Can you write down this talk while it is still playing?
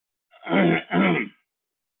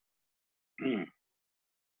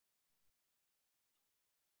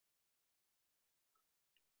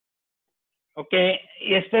Okay,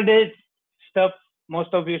 yesterday's stuff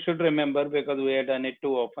most of you should remember because we had done it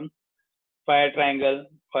too often. Fire triangle,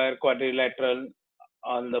 fire quadrilateral,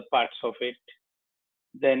 all the parts of it.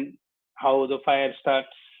 Then how the fire starts,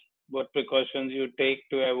 what precautions you take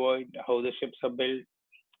to avoid, how the ships are built,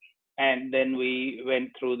 and then we went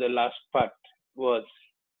through the last part was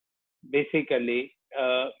basically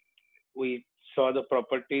we saw the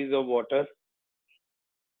properties of water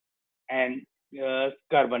and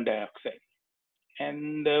carbon dioxide.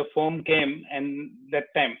 And foam came, and that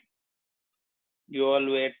time you all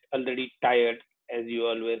were already tired, as you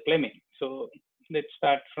all were claiming. So let's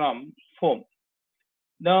start from foam.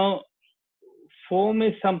 Now, foam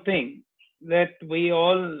is something that we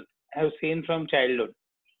all have seen from childhood.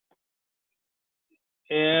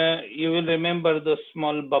 You will remember the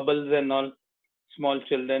small bubbles and all. Small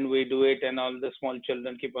children, we do it, and all the small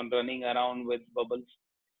children keep on running around with bubbles.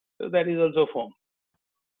 So that is also foam.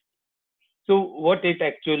 So what it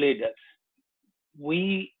actually does,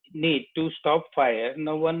 we need to stop fire.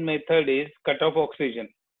 Now, one method is cut off oxygen,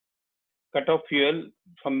 cut off fuel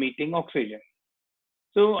from meeting oxygen.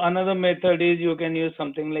 So another method is you can use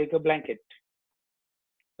something like a blanket.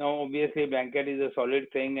 Now, obviously, blanket is a solid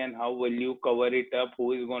thing, and how will you cover it up?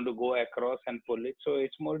 Who is going to go across and pull it? So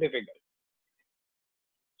it's more difficult.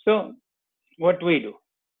 So what we do,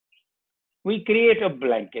 we create a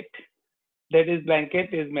blanket. That is, blanket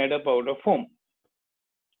is made up out of foam.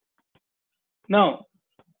 Now,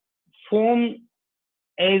 foam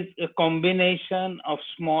is a combination of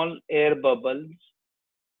small air bubbles,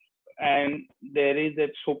 and there is a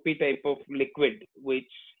soapy type of liquid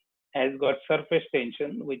which has got surface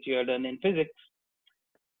tension, which you have done in physics.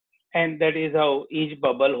 And that is how each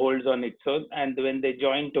bubble holds on itself, and when they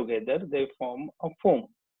join together, they form a foam.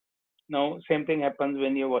 Now, same thing happens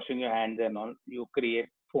when you're washing your hands and all, you create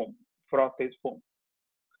foam. Froth is foam.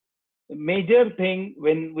 The major thing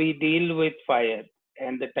when we deal with fire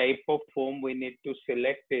and the type of foam we need to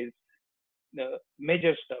select is the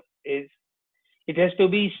major stuff is it has to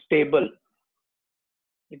be stable.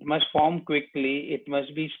 It must form quickly. It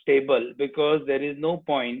must be stable because there is no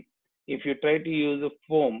point if you try to use a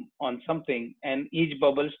foam on something and each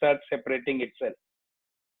bubble starts separating itself.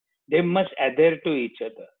 They must adhere to each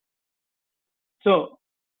other. So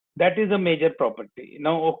that is a major property.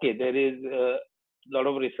 Now, okay, there is a lot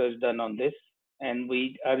of research done on this, and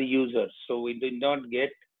we are users, so we did not get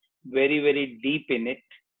very deep in it.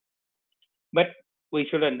 But we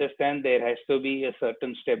should understand there has to be a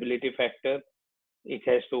certain stability factor. It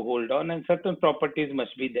has to hold on, and certain properties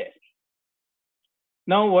must be there.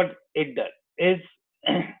 Now, what it does is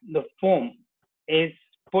the foam is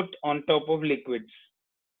put on top of liquids.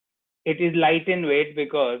 It is light in weight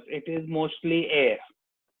because it is mostly air.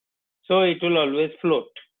 So it will always float.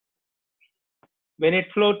 When it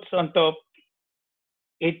floats on top,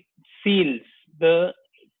 it seals the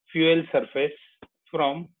fuel surface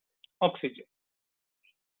from oxygen.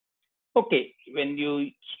 Okay, when you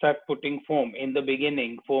start putting foam, in the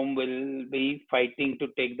beginning, foam will be fighting to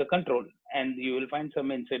take the control, and you will find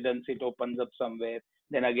some incidents, it opens up somewhere,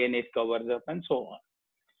 then again it covers up, and so on.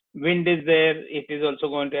 Wind is there, it is also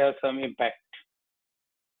going to have some impact.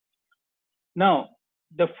 Now,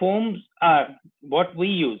 the foams are, what we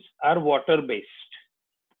use are water-based.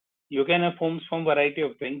 You can have foams from variety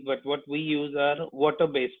of things, but what we use are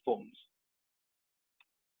water-based foams.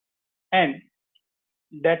 And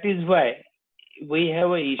that is why we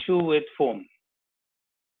have an issue with foam.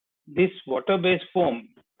 This water-based foam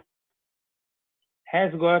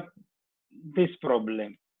has got this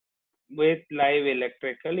problem with live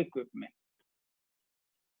electrical equipment.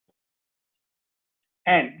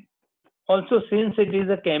 And also, since it is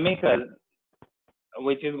a chemical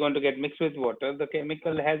which is going to get mixed with water, the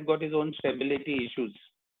chemical has got its own stability issues.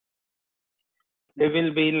 There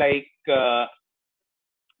will be like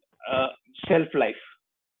shelf life.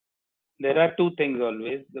 There are two things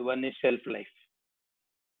always. The one is shelf life.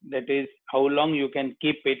 That is how long you can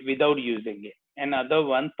keep it without using it. Another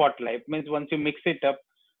one, pot life, means once you mix it up,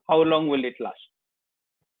 how long will it last?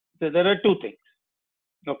 So there are two things.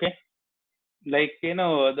 Okay. Like,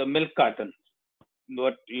 the milk carton,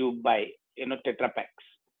 what you buy, Tetra Packs.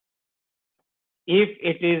 If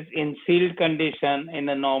it is in sealed condition in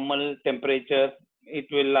a normal temperature, it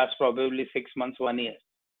will last probably 6 months, 1 year.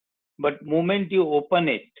 But moment you open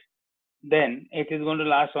it, then it is going to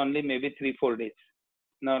last only maybe 3-4 days.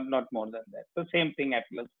 No, not more than that. So same thing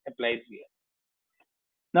applies here.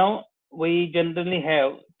 Now, we generally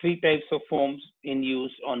have three types of foams in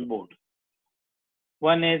use on board.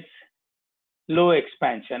 One is Low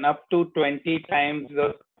expansion, up to 20 times the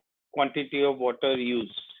quantity of water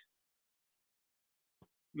used.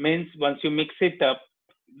 Means once you mix it up,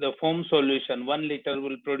 the foam solution 1 liter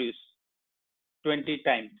will produce 20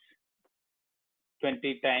 times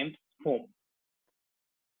 20 times foam.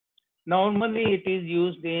 Normally it is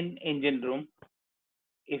used in engine room,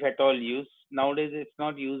 if at all used. Nowadays it's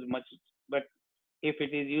not used much, but if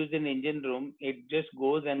it is used in engine room, it just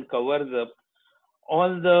goes and covers up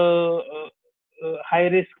all the high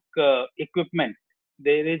risk equipment.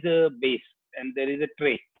 There is a base and there is a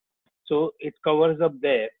tray, so it covers up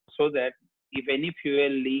there so that if any fuel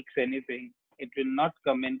leaks anything, it will not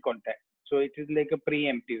come in contact. So it is like a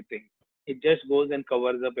preemptive thing. It just goes and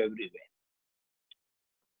covers up everywhere.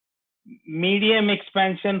 Medium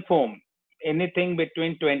expansion foam, anything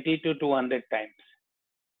between 20 to 200 times.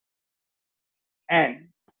 And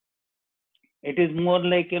it is more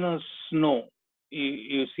like, snow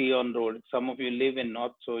you see on road. Some of you live in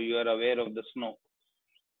north, so you are aware of the snow.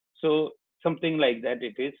 So something like that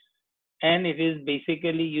it is. And it is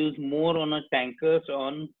basically used more on a tankers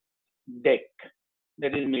on deck.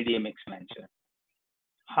 That is medium expansion.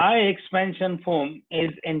 High expansion foam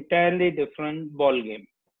is entirely different ball game.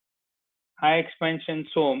 High expansion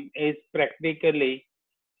foam is practically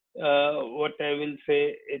what I will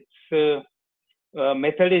say, its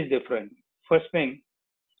method is different. First thing,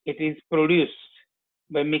 it is produced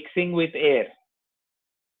by mixing with air.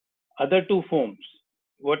 Other two foams,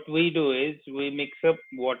 what we do is we mix up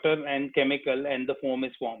water and chemical and the foam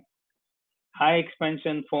is formed. High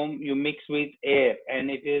expansion foam, you mix with air and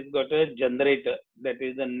it has got a generator, that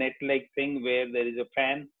is a net like thing where there is a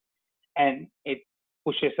fan and it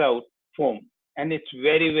pushes out foam, and it's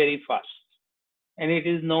very, very fast. And it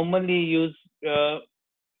is normally used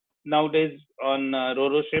nowadays on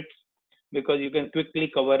Roro ships because you can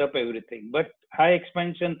quickly cover up everything. But high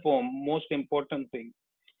expansion foam, most important thing,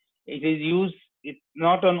 it is used, it's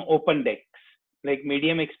not on open decks. Like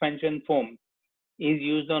medium expansion foam is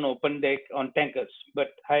used on open deck on tankers, but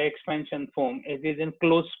high expansion foam, it is in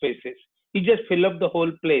closed spaces. You just fill up the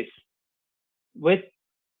whole place with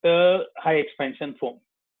the high expansion foam.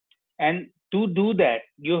 And to do that,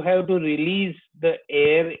 you have to release the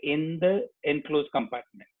air in the enclosed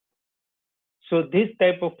compartment. So this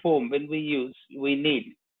type of foam, when we use, we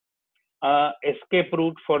need escape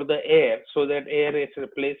route for the air so that air is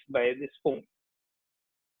replaced by this foam.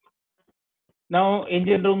 Now,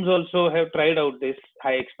 engine rooms also have tried out this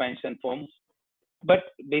high expansion foam, but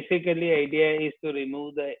basically idea is to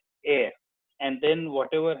remove the air, and then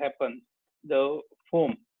whatever happens, the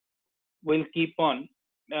foam will keep on.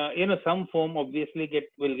 Some foam obviously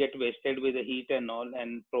will get wasted with the heat and all,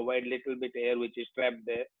 and provide little bit air which is trapped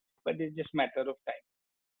there, but it's just matter of time.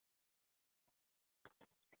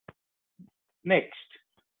 Next,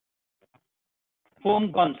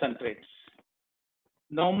 foam concentrates.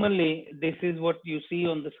 Normally, this is what you see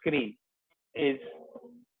on the screen is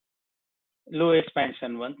low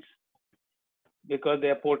expansion ones because they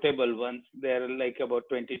are portable ones. They are like about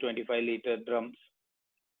 20-25 liter drums.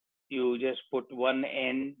 You just put one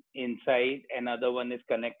end inside, another one is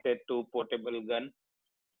connected to portable gun,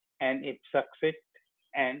 and it sucks it,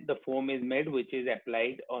 and the foam is made, which is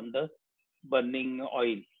applied on the burning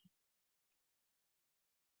oil.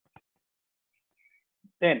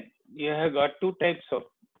 Then you have got two types of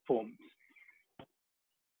foams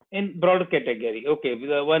in broad category. Okay,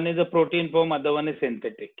 the one is a protein foam, other one is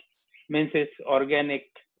synthetic. Means it's organic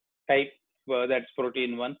type, that's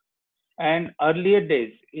protein one. And earlier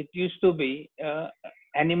days, it used to be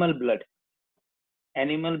animal blood.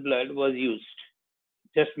 Animal blood was used.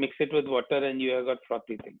 Just mix it with water and you have got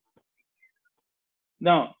frothy thing.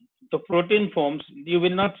 Now, the protein foams, you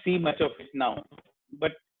will not see much of it now,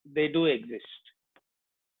 but they do exist.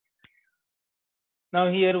 Now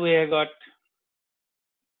here we have got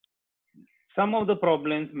some of the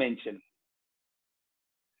problems mentioned.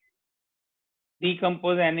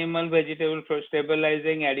 Decompose animal, vegetable for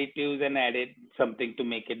stabilizing additives and added something to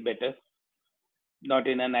make it better, not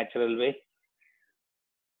in a natural way.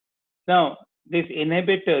 Now, these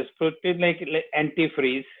inhibitors, protein like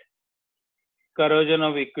antifreeze, corrosion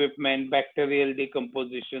of equipment, bacterial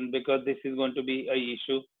decomposition, because this is going to be an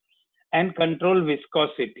issue, and control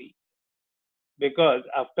viscosity, because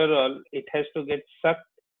after all, it has to get sucked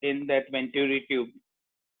in that venturi tube.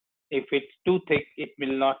 If it's too thick, it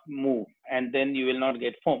will not move, and then you will not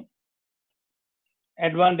get foam.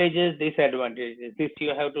 Advantages, disadvantages, this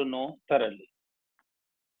you have to know thoroughly.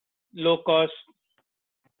 Low cost,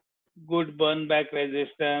 good burn back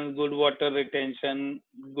resistance, good water retention,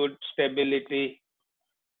 good stability,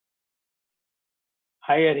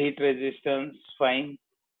 higher heat resistance, fine.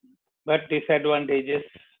 But disadvantages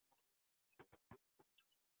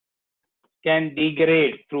can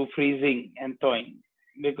degrade through freezing and thawing.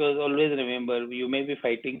 Because always remember, you may be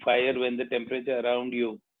fighting fire when the temperature around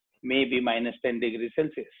you may be minus 10 degrees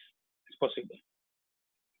Celsius. It's possible.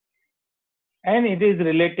 And it is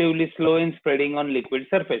relatively slow in spreading on liquid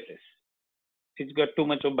surfaces. It's got too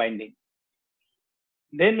much of binding.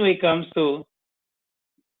 Then we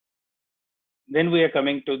are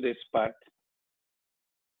coming to this part.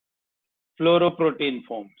 Fluoroprotein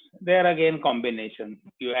foams. They are again combination.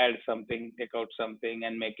 You add something, take out something,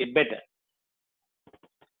 and make it better.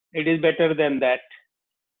 It is better than that,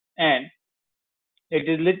 and it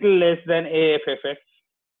is little less than AFFF.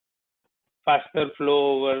 Faster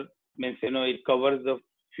flow over means it covers the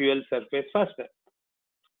fuel surface faster.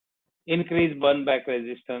 Increase burn back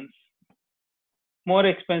resistance. More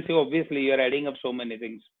expensive, obviously. You are adding up so many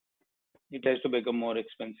things. It has to become more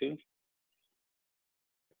expensive.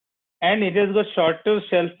 And it has got shorter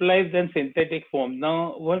shelf life than synthetic foam.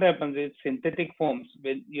 Now, what happens is synthetic foams,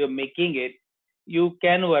 when you're making it, you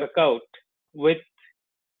can work out with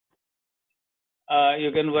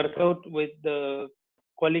the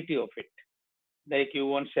quality of it. Like you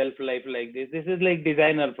want shelf life like this. This is like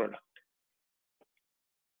designer product.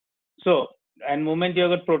 So, and moment you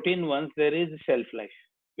have got protein ones, there is shelf life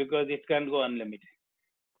because it can go unlimited.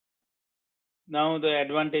 Now the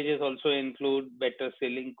advantages also include better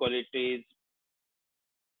sealing qualities,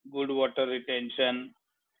 good water retention,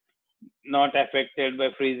 not affected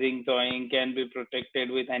by freezing, thawing, can be protected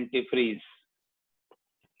with antifreeze,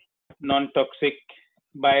 non-toxic,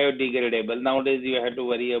 biodegradable. Nowadays you have to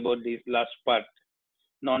worry about this last part,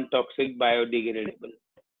 non-toxic, biodegradable,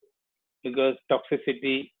 because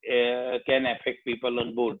toxicity can affect people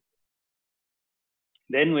on board.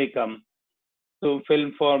 Then we come to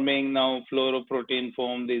film forming, now fluoroprotein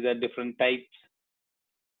foam, these are different types.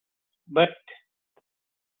 But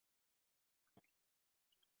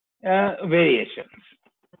variations.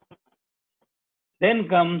 Then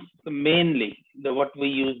comes mainly what we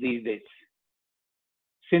use these days,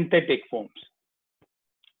 synthetic foams.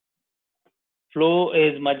 Flow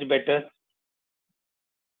is much better.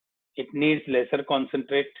 It needs lesser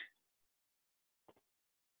concentrate.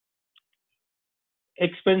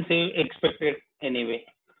 Expensive, expected anyway.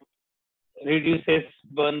 Reduces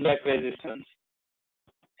burn back resistance.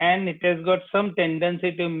 And it has got some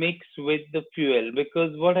tendency to mix with the fuel,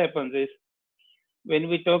 because what happens is when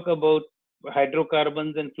we talk about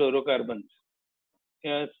hydrocarbons and fluorocarbons,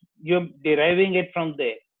 you're deriving it from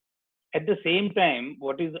there. At the same time,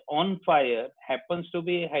 what is on fire happens to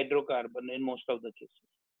be a hydrocarbon in most of the cases.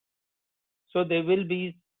 So there will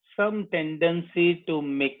be some tendency to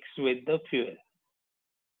mix with the fuel.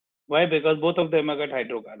 Why? Because both of them have got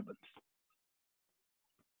hydrocarbons.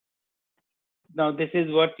 Now this is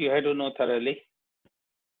what you have to know thoroughly.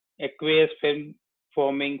 Aqueous film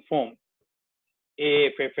forming foam,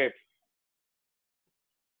 AFFF.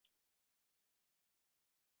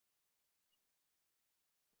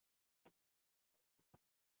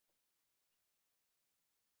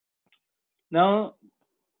 Now,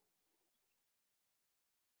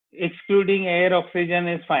 excluding air, oxygen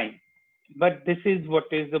is fine. But this is what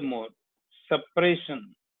is the more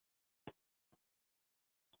suppression,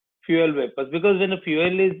 fuel vapors. Because when a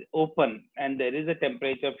fuel is open and there is a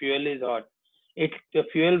temperature, fuel is hot, the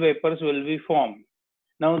fuel vapors will be formed.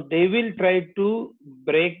 Now they will try to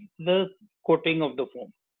break the coating of the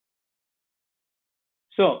foam.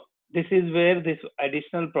 So this is where this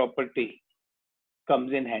additional property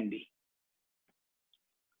comes in handy.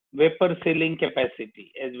 Vapor sealing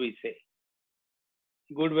capacity, as we say.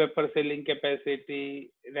 Good vapor sealing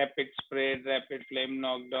capacity, rapid spread, rapid flame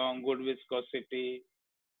knockdown, good viscosity,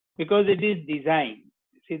 because it is designed.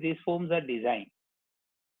 See, these foams are designed.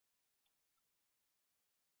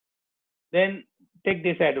 Then take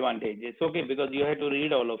disadvantages. Okay, because you have to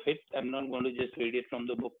read all of it. I'm not going to just read it from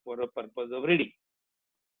the book for a purpose of reading.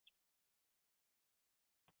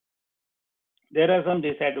 There are some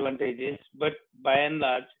disadvantages, but by and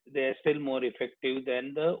large, they are still more effective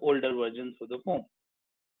than the older versions of the foam.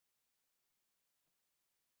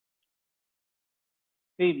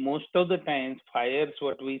 See, most of the times, fires,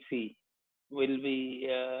 what we see, will be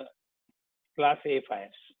Class A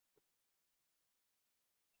fires.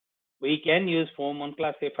 We can use foam on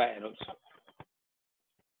Class A fire also.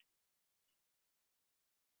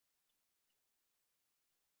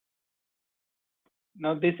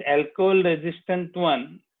 Now, this alcohol-resistant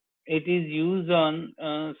one, it is used on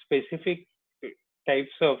specific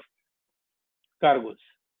types of cargoes.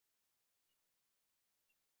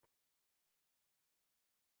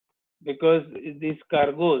 Because these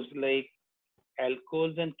cargoes like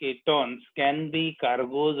alcohols and ketones can be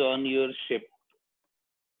cargoes on your ship.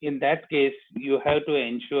 In that case, you have to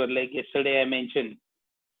ensure, like yesterday I mentioned,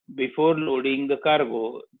 before loading the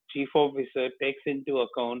cargo, chief officer takes into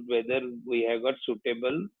account whether we have got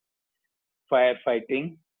suitable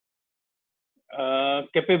firefighting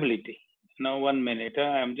capability. Now, 1 minute,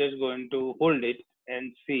 I'm just going to hold it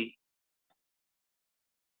and see.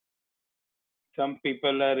 Some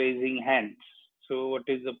people are raising hands. So, what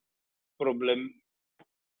is the problem?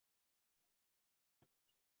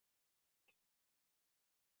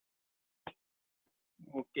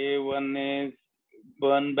 Okay, one is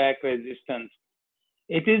burn back resistance.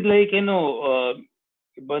 It is like,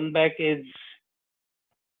 burn back is,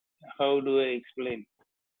 how do I explain?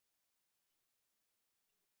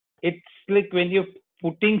 It's like when you're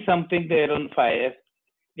putting something there on fire,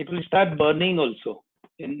 it will start burning also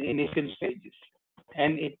in initial stages.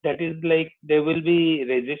 And that is like there will be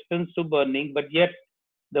resistance to burning, but yet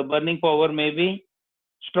the burning power may be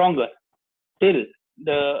stronger till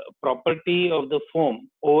the property of the foam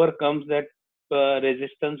overcomes that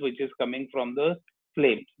resistance which is coming from the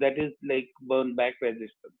flames. That is like burn back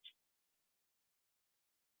resistance.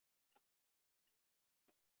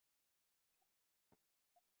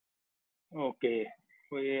 Okay,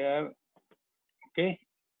 we have, okay,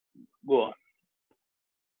 go on.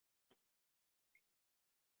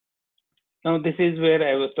 Now, this is where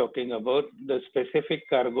I was talking about the specific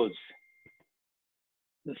cargoes.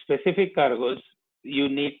 The specific cargoes, you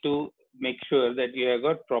need to make sure that you have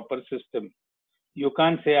got proper system. You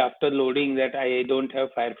can't say after loading that I don't have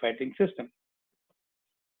firefighting system.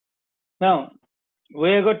 Now, we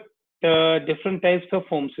have got different types of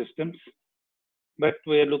foam systems, but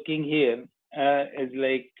we are looking here is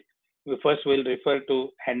like we first will refer to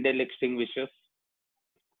handle extinguishers,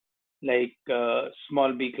 like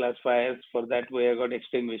small B class fires. For that, we have got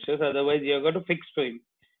extinguishers. Otherwise, you have got a fixed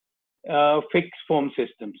foam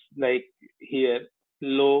systems, like here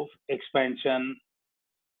low expansion,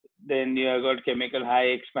 then you have got chemical high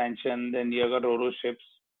expansion, then you have got Roro ships,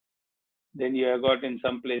 then you have got in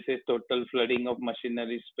some places total flooding of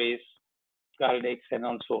machinery space, cardex, and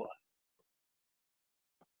also on.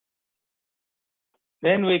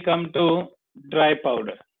 Then we come to dry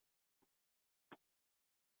powder.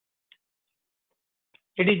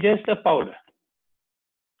 It is just a powder,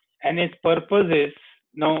 and its purpose is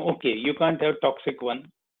now okay. You can't have toxic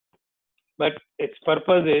one, but its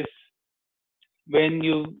purpose is when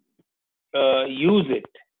you use it,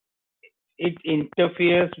 it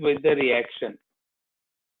interferes with the reaction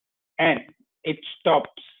and it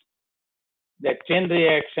stops that chain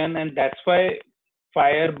reaction, and that's why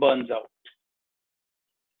fire burns out.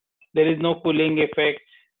 There is no cooling effect.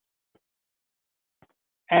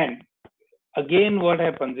 And again, what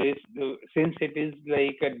happens is, since it is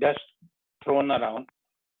like a dust thrown around,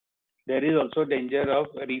 there is also danger of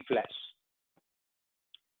reflash.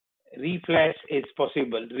 Reflash is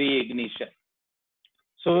possible, reignition.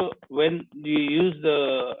 So when you use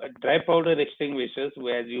the dry powder extinguishers,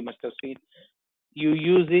 as you must have seen, you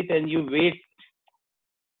use it and you wait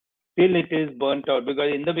till it is burnt out,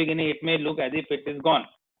 because in the beginning it may look as if it is gone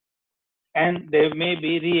and there may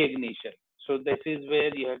be reignition. So this is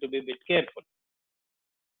where you have to be a bit careful.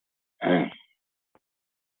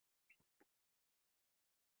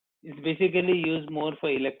 It's basically used more for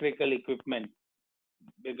electrical equipment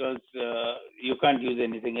because you can't use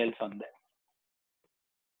anything else on that.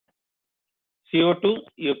 CO2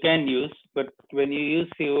 you can use, but when you use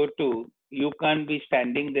CO2, you can't be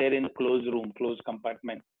standing there in a closed room, closed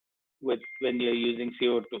compartment with when you're using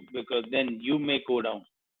CO2, because then you may go down.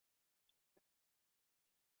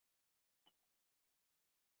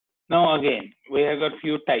 Now again, we have got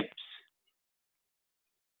few types.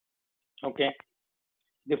 Okay,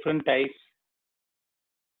 different types.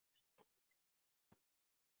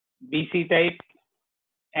 BC type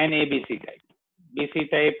and ABC type. BC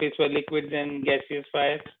type is for liquid and gaseous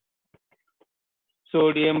fires.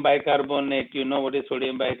 Sodium bicarbonate, you know what is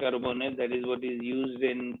sodium bicarbonate? That is what is used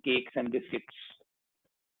in cakes and biscuits.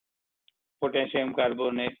 Potassium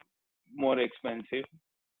carbonate, more expensive.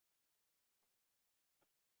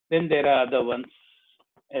 Then there are other ones,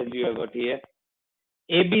 as you have got here.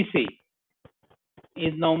 ABC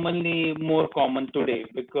is normally more common today,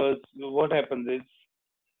 because what happens is,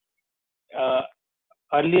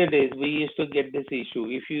 earlier days we used to get this issue.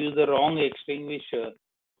 If you use the wrong extinguisher,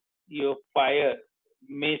 your fire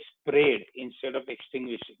may spread instead of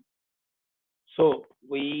extinguishing. So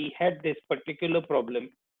we had this particular problem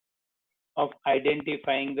of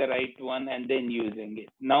identifying the right one and then using it.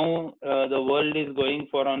 Now the world is going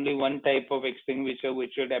for only one type of extinguisher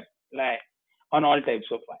which should apply on all types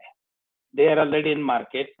of fire. They are already in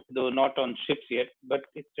market, though not on ships yet, but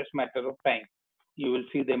it's just matter of time. You will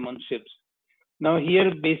see them on ships. Now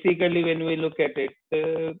here, basically, when we look at it,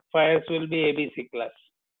 the fires will be ABC class.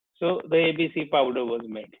 So the ABC powder was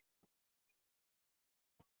made.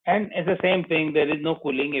 And it's the same thing, there is no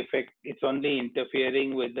cooling effect. It's only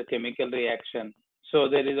interfering with the chemical reaction. So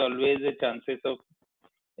there is always a chances of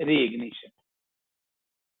reignition.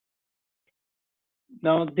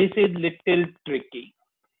 Now this is little tricky,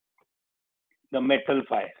 the metal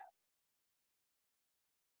fire.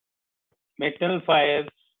 Metal fires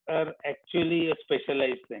are actually a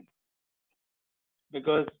specialized thing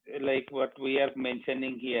because like what we are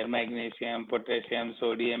mentioning here, magnesium, potassium,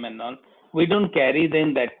 sodium and all, we don't carry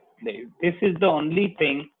them that day. This is the only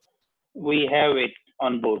thing we have it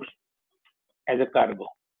on board as a cargo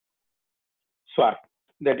swap,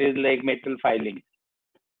 that is like metal filing,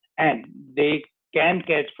 and they can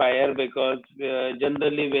catch fire because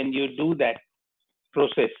generally when you do that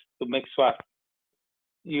process to make swap,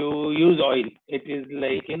 you use oil. It is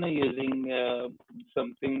like using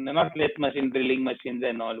something, not less machine, drilling machines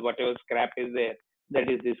and all, whatever scrap is there, that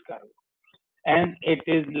is this cargo, and it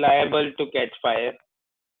is liable to catch fire,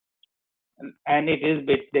 and it is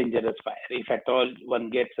bit dangerous fire. If at all one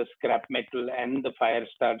gets a scrap metal and the fire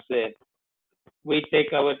starts there, we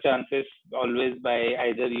take our chances always by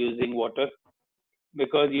either using water,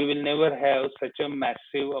 because you will never have such a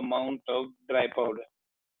massive amount of dry powder.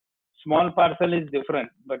 Small parcel is different,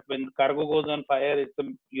 but when cargo goes on fire,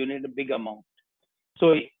 you need a big amount.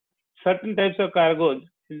 So certain types of cargoes,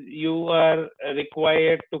 you are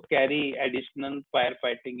required to carry additional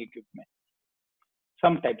firefighting equipment.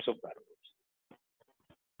 Some types of cargoes.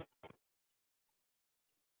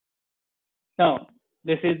 Now,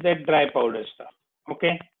 this is the dry powder stuff.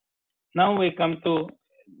 Okay. Now we come to,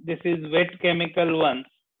 this is wet chemical ones.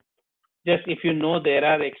 Just if you know there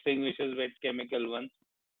are extinguishers, wet chemical ones.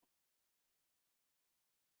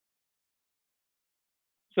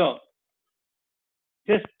 So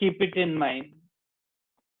just keep it in mind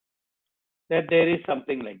that there is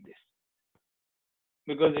something like this,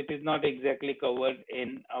 because it is not exactly covered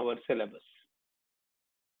in our syllabus.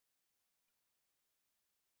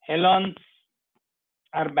 Halons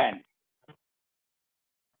are banned.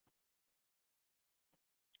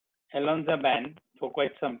 Halons are banned for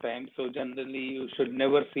quite some time, so generally you should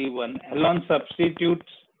never see one. Halon substitutes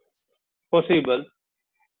possible,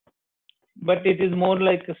 but it is more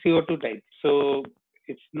like a CO2 type, so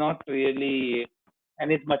it's not really,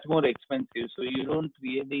 and it's much more expensive, so you don't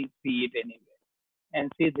really see it anywhere.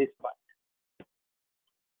 And see this part.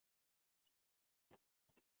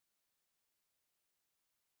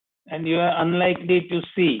 And you are unlikely to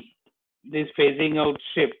see this phasing out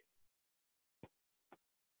ship.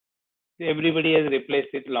 Everybody has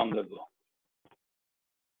replaced it long ago.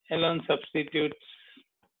 Halon substitutes,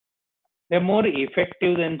 they're more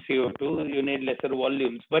effective than CO2. You need lesser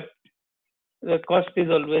volumes, but the cost is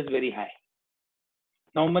always very high.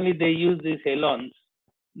 Normally, they use these halons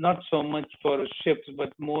not so much for ships,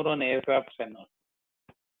 but more on aircrafts and all,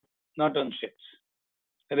 not on ships,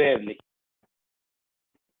 rarely.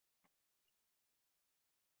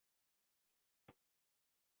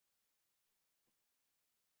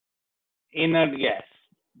 Inert gas,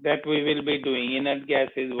 that we will be doing. Inert gas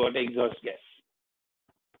is what? Exhaust gas.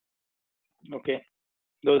 Okay.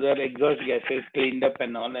 Those are exhaust gases cleaned up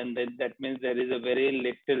and all, and that means there is a very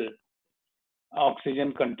little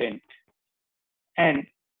oxygen content. And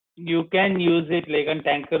you can use it like on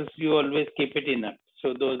tankers, you always keep it inert.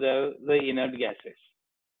 So those are the inert gases.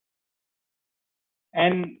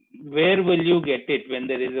 And where will you get it when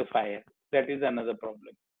there is a fire? That is another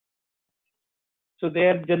problem. So they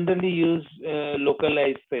are generally used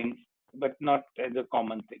localized things, but not as a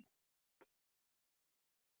common thing.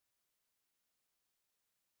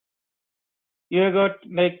 You have got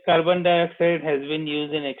like carbon dioxide has been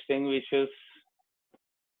used in extinguishers,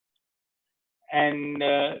 and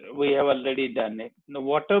we have already done it. Now,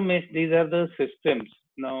 water mist, these are the systems.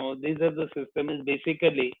 Now, these are the systems.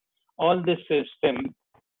 Basically, all this system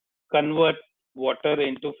convert water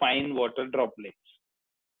into fine water droplets.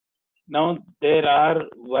 Now, there are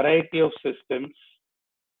variety of systems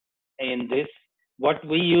in this. What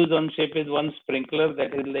we use on ship is one sprinkler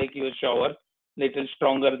that is like your shower, little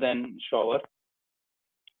stronger than shower.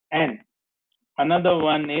 And another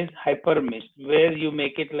one is hyper mist, where you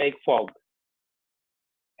make it like fog,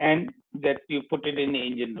 and that you put it in the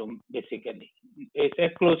engine room, basically. It's a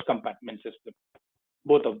closed compartment system,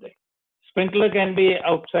 both of them. Sprinkler can be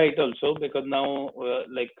outside also, because now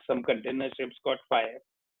like some container ships got fire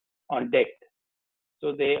on deck.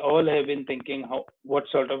 So they all have been thinking what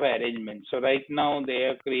sort of arrangement. So right now they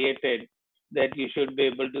have created that you should be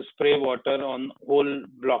able to spray water on whole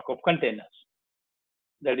block of containers.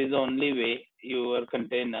 That is the only way your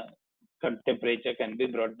container temperature can be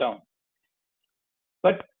brought down.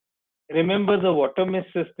 But remember the water mist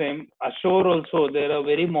system, ashore also there are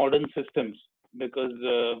very modern systems because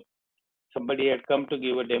somebody had come to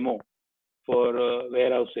give a demo for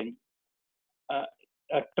warehousing. Uh,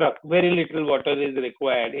 a truck, very little water is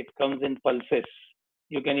required. It comes in pulses.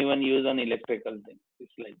 You can even use on electrical things.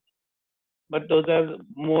 It's like, but those are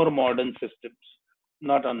more modern systems,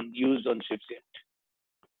 not on used on ships yet,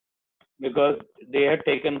 because they have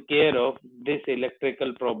taken care of this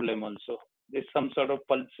electrical problem also. There's some sort of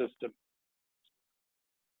pulse system.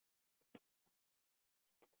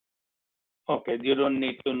 Okay, you don't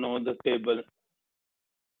need to know the table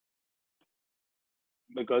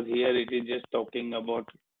because here it is just talking about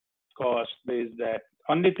cost, this, that.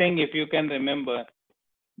 Only thing, if you can remember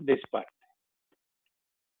this part.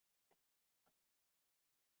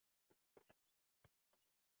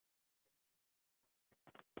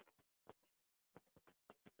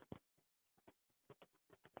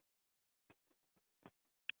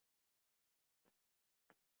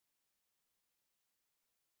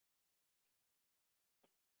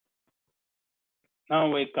 Now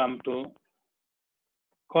we come to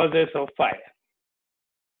causes of fire.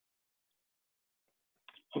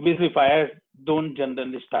 Obviously, fires don't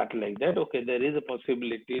generally start like that. Okay, there is a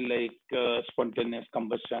possibility like spontaneous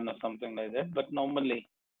combustion or something like that, but normally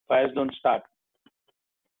fires don't start.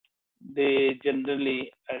 They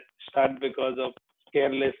generally start because of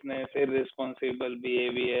carelessness, irresponsible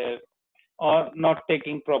behavior, or not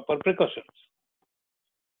taking proper precautions.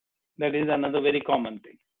 That is another very common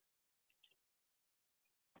thing.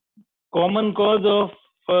 Common cause of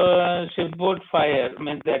shipboard fire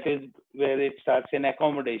means that is where it starts in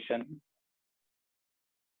accommodation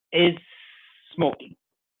is smoking.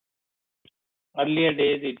 Earlier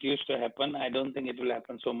days it used to happen. I don't think it will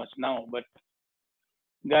happen so much now, but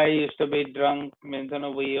guy used to be drunk. Means,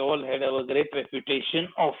 we all had our great reputation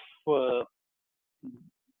of uh,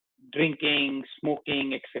 drinking,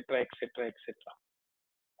 smoking, etc., etc., etc.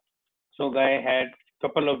 So guy had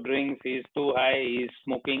couple of drinks. He's too high. He's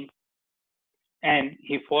smoking, and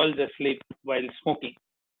he falls asleep while smoking.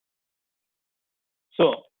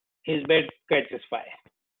 So his bed catches fire,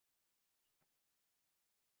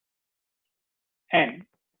 and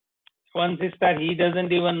once he starts, he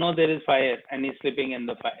doesn't even know there is fire, and he's sleeping in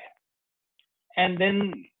the fire. And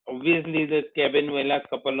then obviously the cabin will have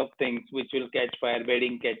couple of things which will catch fire: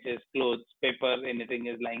 bedding catches, clothes, paper, anything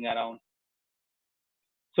is lying around.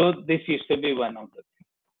 So this used to be one of the things.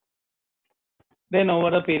 Then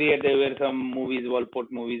over a period there were some movies,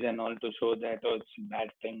 Walport movies and all, to show that oh, it's a bad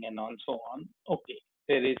thing and all so on. Okay,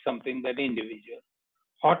 there is something that individual.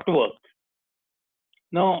 Hot work.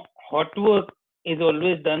 Now hot work is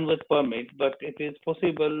always done with permit, but it is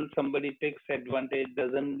possible somebody takes advantage,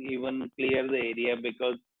 doesn't even clear the area,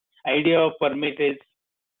 because idea of permit is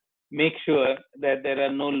make sure that there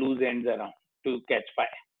are no loose ends around to catch fire.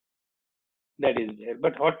 That is there.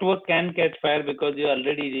 But hot work can catch fire because you're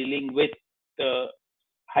already dealing with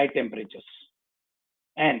high temperatures.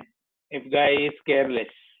 And if guy is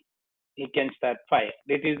careless, he can start fire.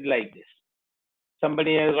 It is like this.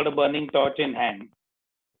 Somebody has got a burning torch in hand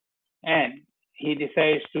and he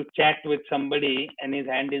decides to chat with somebody and his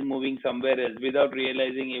hand is moving somewhere else. Without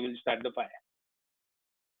realizing, he will start the fire.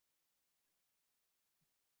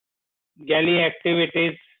 Galley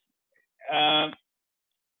activities,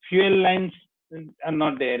 fuel lines are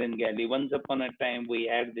not there in galley. Once upon a time, we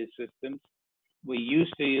had these systems. We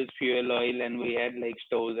used to use fuel oil and we had like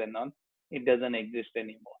stoves and all. It doesn't exist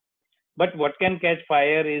anymore. But what can catch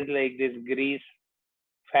fire is like this grease,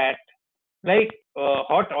 fat, like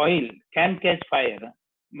hot oil can catch fire.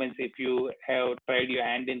 Means if you have tried your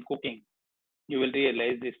hand in cooking, you will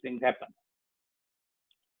realize these things happen.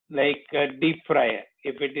 Like a deep fryer,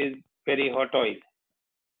 if it is very hot oil,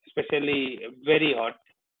 especially very hot,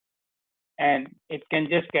 and it can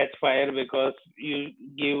just catch fire because you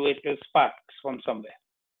give it a sparks from somewhere.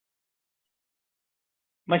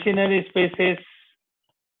 Machinery spaces,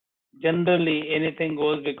 generally anything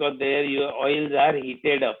goes because there your oils are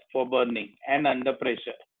heated up for burning and under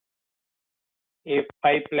pressure. If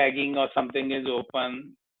pipe lagging or something is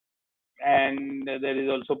open, and there is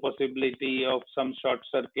also possibility of some short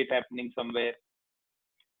circuit happening somewhere,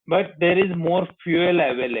 but there is more fuel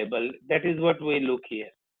available. That is what we look here.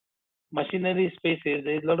 Machinery spaces,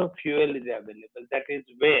 there is a lot of fuel is available. That is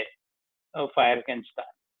where a fire can start.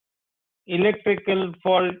 Electrical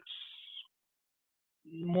faults,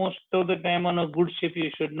 most of the time on a good ship you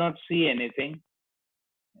should not see anything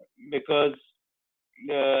because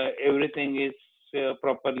everything is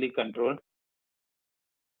properly controlled.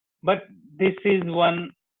 But this is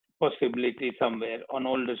one possibility somewhere on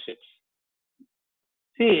older ships.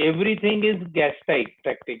 See, everything is gas tight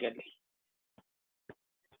practically.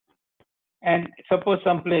 And suppose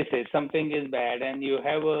some places something is bad, and you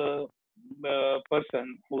have a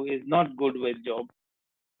person who is not good with job,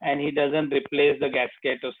 and he doesn't replace the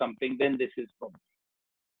gasket or something, then this is problem.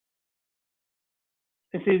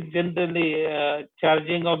 This is generally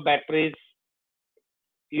charging of batteries.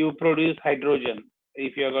 You produce hydrogen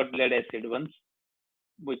if you have got lead acid ones,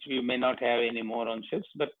 which we may not have anymore on ships.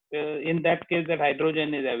 But in that case, that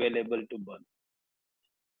hydrogen is available to burn.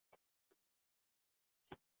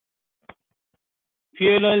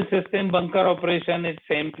 Fuel oil system bunker operation is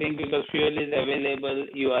same thing because fuel is available.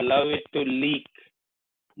 You allow it to leak.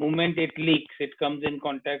 Moment it leaks, it comes in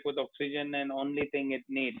contact with oxygen, and only thing it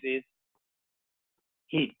needs is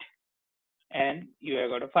heat, and you have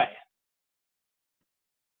got a fire.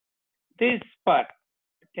 This part,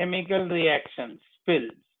 chemical reactions,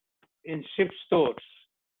 spills in ship stores.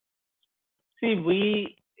 See,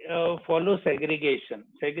 we follow segregation.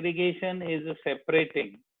 Segregation is a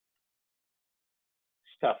separating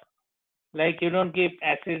stuff. Like you don't keep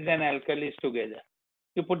acids and alkalis together.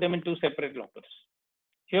 You put them in two separate lockers.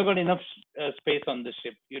 You've got enough space on the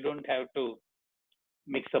ship. You don't have to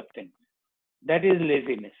mix up things. That is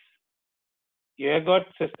laziness. You have got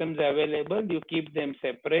systems available, you keep them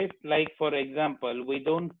separate. Like, for example, we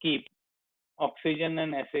don't keep oxygen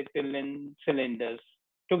and acetylene cylinders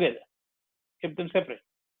together. Keep them separate.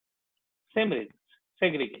 Same reason,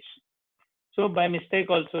 segregation. So by mistake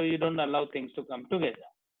also, you don't allow things to come together.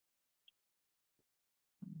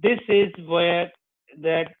 This is where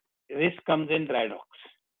that risk comes in dry docks.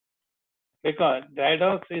 Because dry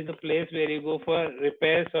docks is the place where you go for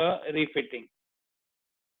repairs or refitting.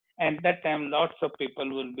 And that time, lots of people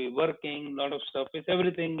will be working, lot of stuff.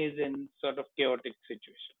 Everything is in sort of chaotic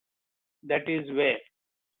situation. That is where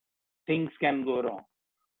things can go wrong.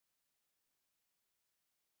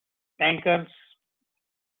 Tankers,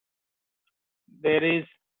 there is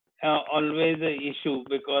always an issue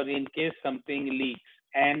because in case something leaks,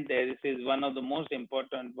 and there is one of the most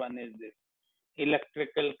important one is this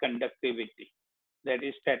electrical conductivity. That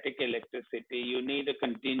is static electricity. You need a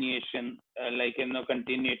continuation,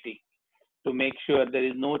 continuity to make sure there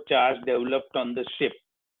is no charge developed on the ship,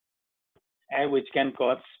 which can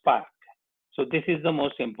cause spark. So this is the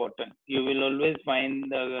most important. You will always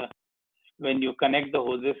find when you connect the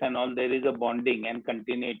hoses and all, there is a bonding and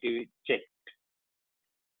continuity check.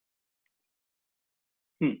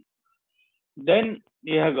 Then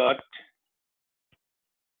you have got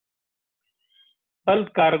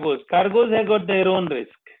bulk cargoes. Cargoes have got their own risk.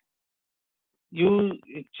 You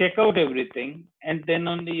check out everything and then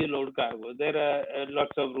only you load cargo. There are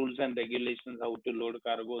lots of rules and regulations how to load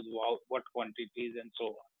cargoes, what quantities, and so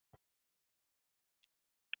on.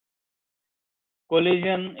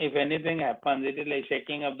 Collision, if anything happens, it is like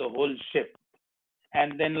shaking up the whole ship.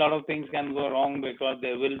 And then a lot of things can go wrong because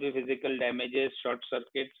there will be physical damages, short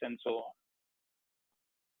circuits, and so on.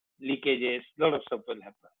 Leakages, a lot of stuff will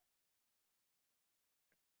happen.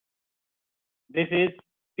 This is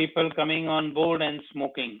people coming on board and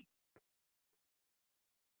smoking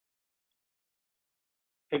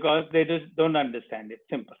because they just don't understand it.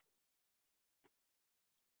 Simple.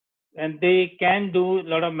 And they can do a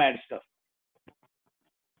lot of mad stuff.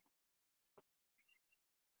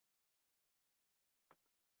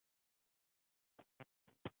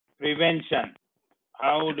 Prevention.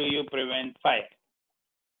 How do you prevent fire?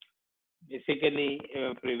 Basically,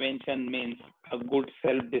 prevention means a good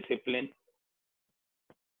self-discipline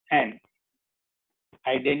and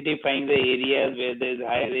identifying the areas where there is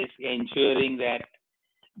high risk, ensuring that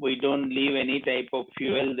we don't leave any type of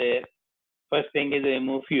fuel there. First thing is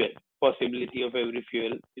remove fuel, possibility of every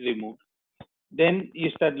fuel removed. Then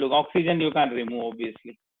you start look. Oxygen you can't remove,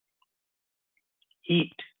 obviously.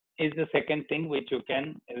 Heat is the second thing which you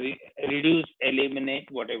can reduce, eliminate,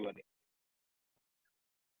 whatever.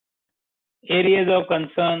 Areas of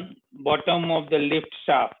concern, bottom of the lift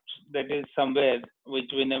shaft, that is somewhere which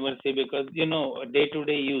we never see because,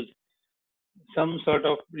 day-to-day use, some sort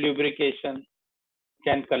of lubrication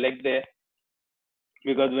can collect there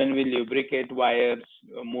because when we lubricate wires,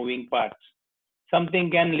 moving parts, something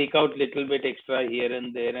can leak out little bit extra here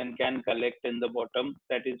and there and can collect in the bottom,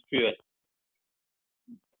 that is fuel.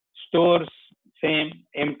 Stores, same,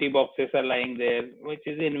 empty boxes are lying there, which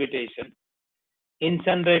is invitation.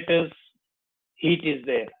 Incinerators, heat is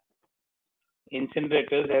there.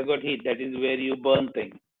 Incinerators have got heat, that is where you burn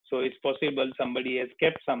things. So it's possible somebody has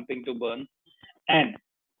kept something to burn and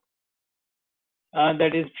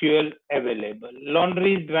that is fuel available.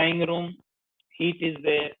 Laundry is drying room, heat is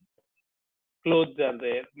there, clothes are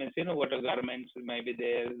there. Means water garments may be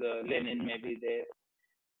there, the linen may be there.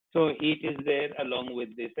 So heat is there along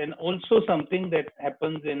with this, and also something that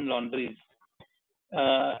happens in laundries.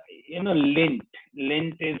 Uh, lint.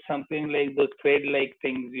 Lint is something like those thread-like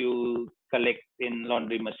things you collect in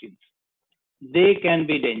laundry machines. They can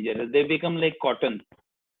be dangerous. They become like cotton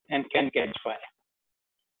and can catch fire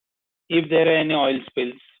if there are any oil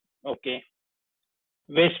spills. Okay.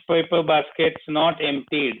 Waste paper baskets not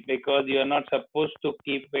emptied because you are not supposed to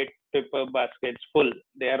keep waste paper baskets full.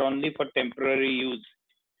 They are only for temporary use.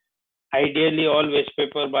 Ideally, all waste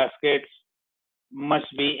paper baskets must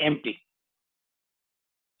be empty.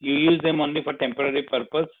 You use them only for temporary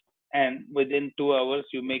purpose, and within 2 hours,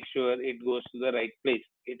 you make sure it goes to the right place.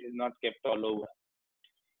 It is not kept all over.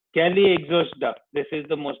 Cali exhaust duct. This is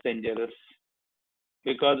the most dangerous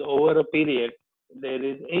because over a period, there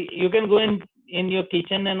is. You can go in your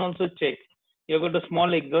kitchen and also check. You've got a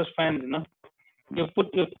small exhaust fan, You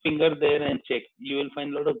put your finger there and check. You will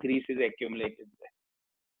find a lot of grease is accumulated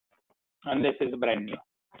there, unless it's brand new.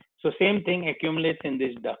 So same thing accumulates in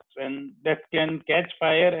these ducts, and that can catch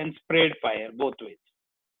fire and spread fire both ways.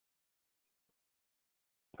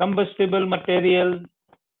 Combustible material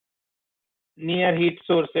near heat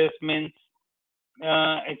sources means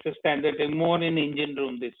it's a standard thing. More in engine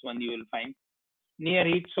room, this one you will find. Near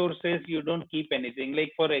heat sources, you don't keep anything.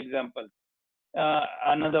 Like for example,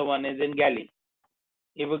 another one is in galley.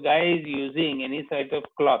 If a guy is using any sort of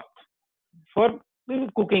cloth for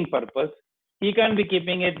cooking purpose, he can't be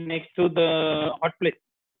keeping it next to the hot plate.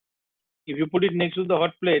 If you put it next to the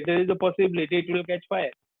hot plate, there is a possibility it will catch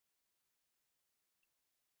fire.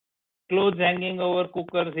 Clothes hanging over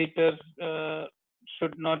cookers, heaters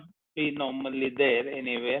should not be normally there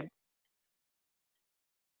anywhere,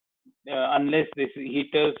 unless this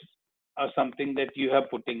heaters are something that you have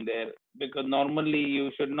putting there. Because normally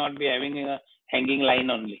you should not be having a hanging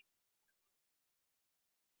line only.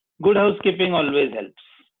 Good housekeeping always helps.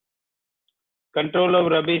 Control of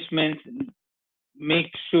rubbish means make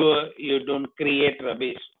sure you don't create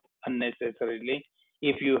rubbish unnecessarily.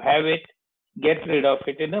 If you have it, get rid of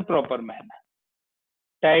it in a proper manner.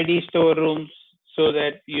 Tidy storerooms so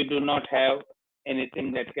that you do not have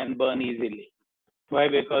anything that can burn easily. Why?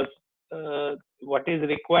 Because what is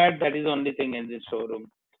required, that is only thing in the storeroom.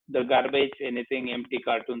 The garbage, anything, empty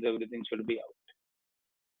cartons, everything should be out.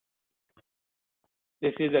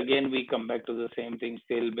 This is again, we come back to the same thing,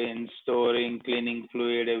 steel bins, storing, cleaning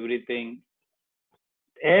fluid, everything.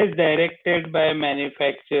 As directed by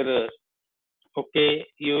manufacturer, okay,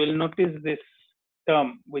 you will notice this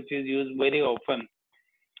term which is used very often.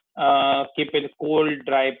 Keep it cold,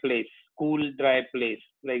 dry place, cool, dry place,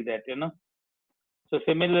 like that, So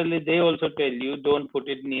similarly, they also tell you don't put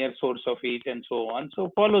it near source of heat and so on.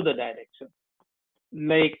 So follow the direction.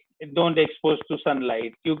 Like don't expose to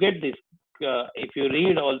sunlight. You get this. If you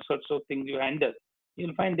read all sorts of things you handle,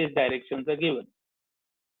 you'll find these directions are given.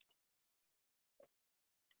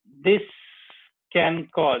 This can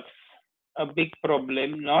cause a big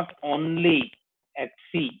problem not only at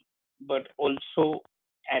sea but also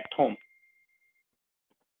at home.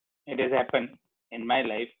 It has happened in my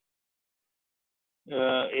life. There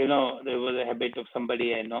was a habit of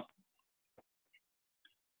somebody I know.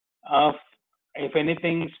 If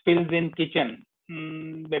anything spills in kitchen,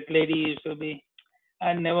 that lady used to be,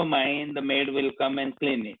 and never mind, the maid will come and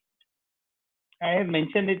clean it. I have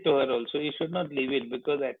mentioned it to her also. You should not leave it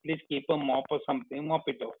because at least keep a mop or something, mop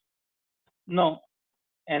it off. No,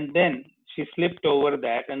 and then she slipped over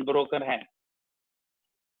that and broke her hand.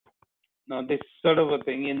 Now, this sort of a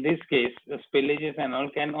thing, in this case, the spillages and all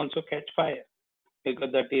can also catch fire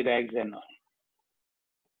because dirty rags and all.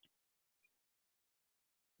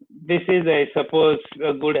 This is, I suppose,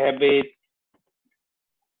 a good habit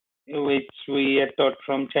which we are taught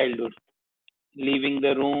from childhood. Leaving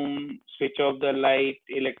the room, switch off the light,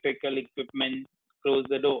 electrical equipment, close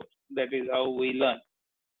the door. That is how we learn.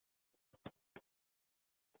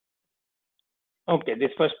 Okay,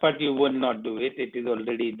 this first part you will not do it. It is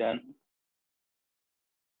already done.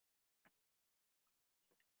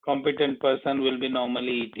 Competent person will be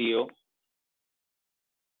normally ETO.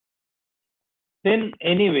 Then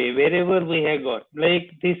anyway, wherever we have got, like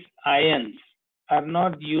these irons are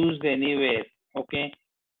not used anywhere. Okay.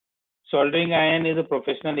 Soldering iron is a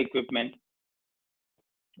professional equipment.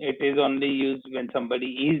 It is only used when somebody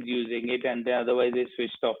is using it and then otherwise is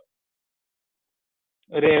switched off.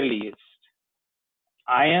 Rarely used.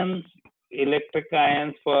 Irons, electric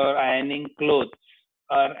irons for ironing clothes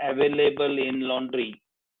are available in laundry,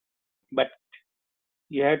 but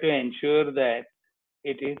you have to ensure that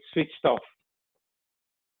it is switched off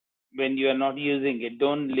when you are not using it.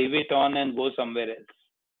 Don't leave it on and go somewhere else.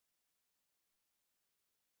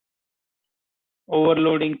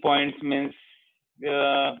 Overloading points means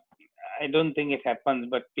I don't think it happens,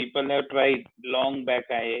 but people have tried long back.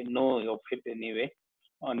 I know of it anyway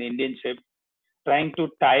on Indian ship, trying to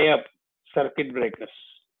tie up circuit breakers.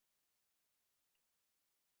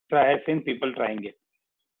 I have seen people trying it.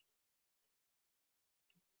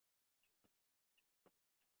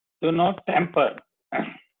 Do not tamper.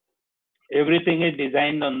 Everything is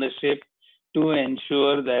designed on the ship to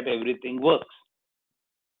ensure that everything works.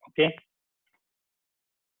 Okay.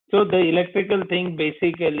 So the electrical thing,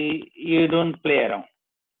 basically, you don't play around.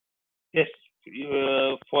 Just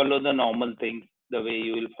follow the normal things the way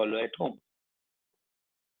you will follow at home.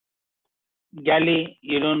 Galley,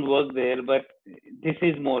 you don't work there, but this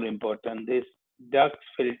is more important. This ducts,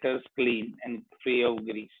 filters clean and free of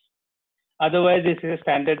grease. Otherwise, this is a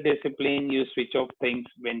standard discipline. You switch off things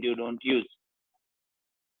when you don't use.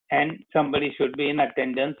 And somebody should be in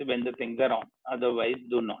attendance when the things are on. Otherwise,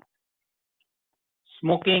 do not.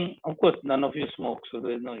 Smoking, of course, none of you smoke, so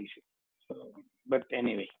there's no issue. So, but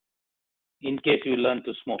anyway, in case you learn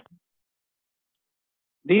to smoke.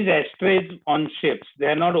 These ashtrays on ships, they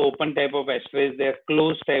are not open type of ashtrays, they are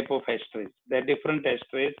closed type of ashtrays. They're different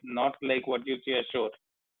ashtrays, not like what you see ashore.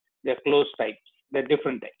 They're closed types. They're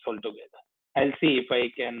different types altogether. I'll see if I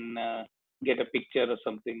can get a picture or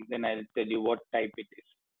something, then I'll tell you what type it is.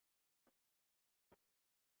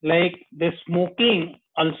 Like the smoking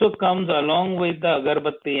also comes along with the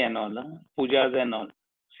agarbatti and all, pujas and all.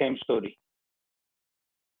 Same story.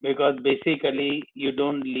 Because basically you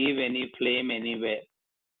don't leave any flame anywhere.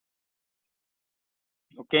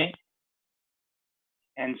 Okay,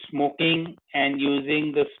 and smoking and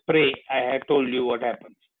using the spray, I have told you what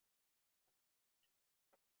happens.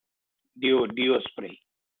 Deo spray.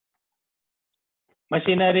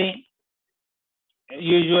 Machinery,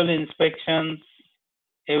 usual inspections,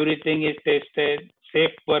 everything is tested,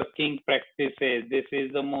 safe working practices. This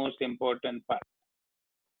is the most important part.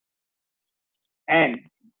 And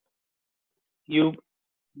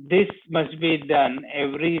this must be done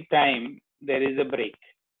every time there is a break.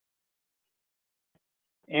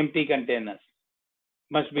 Empty containers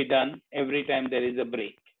must be done every time there is a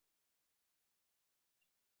break.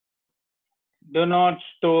 Do not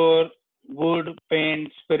store wood,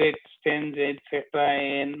 paint, spirits, stains, etc.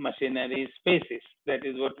 in machinery spaces. That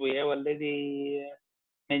is what we have already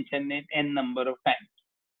mentioned it n number of times.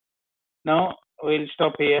 Now we'll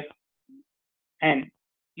stop here and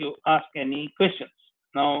you ask any questions.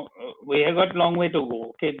 Now we have got long way to go.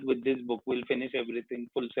 Okay, with this book we'll finish everything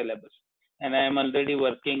full syllabus, and I am already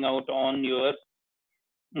working out on your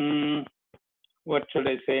what should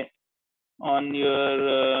I say, on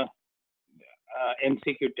your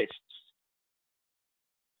MCQ tests.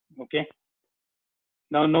 Okay.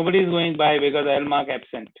 Now nobody is going by because I'll mark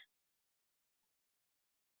absent.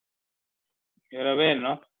 You're aware,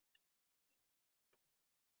 no?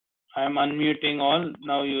 I am unmuting all.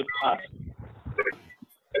 Now you ask.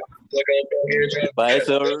 Bye,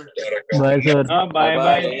 sir. Bye, sir. No,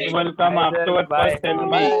 bye. You will come Bye, afterwards. sir. First tell me.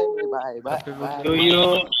 Bye. Do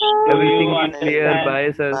you Everything is understand? clear.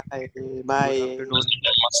 Bye, sir. Bye.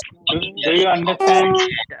 Do you understand?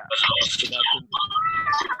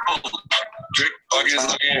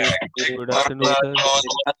 Good afternoon, sir.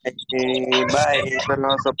 Bye.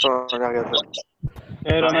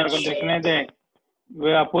 There, मेरे को देखने दे.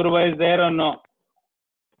 Where Apurva is there or no?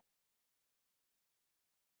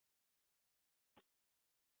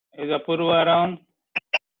 Is Apurva around?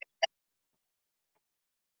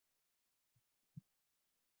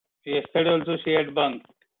 Yesterday also she had bunked.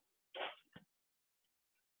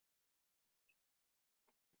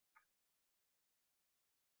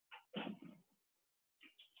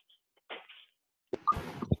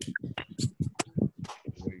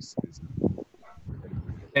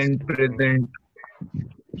 And present.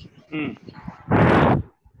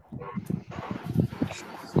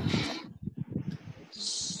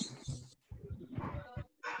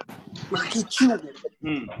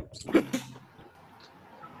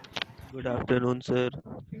 Good afternoon, sir.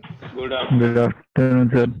 Good afternoon. Good afternoon,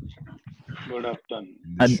 sir. Good afternoon.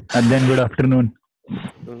 Then good afternoon.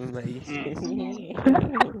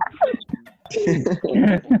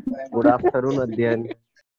 Good afternoon, Adyan.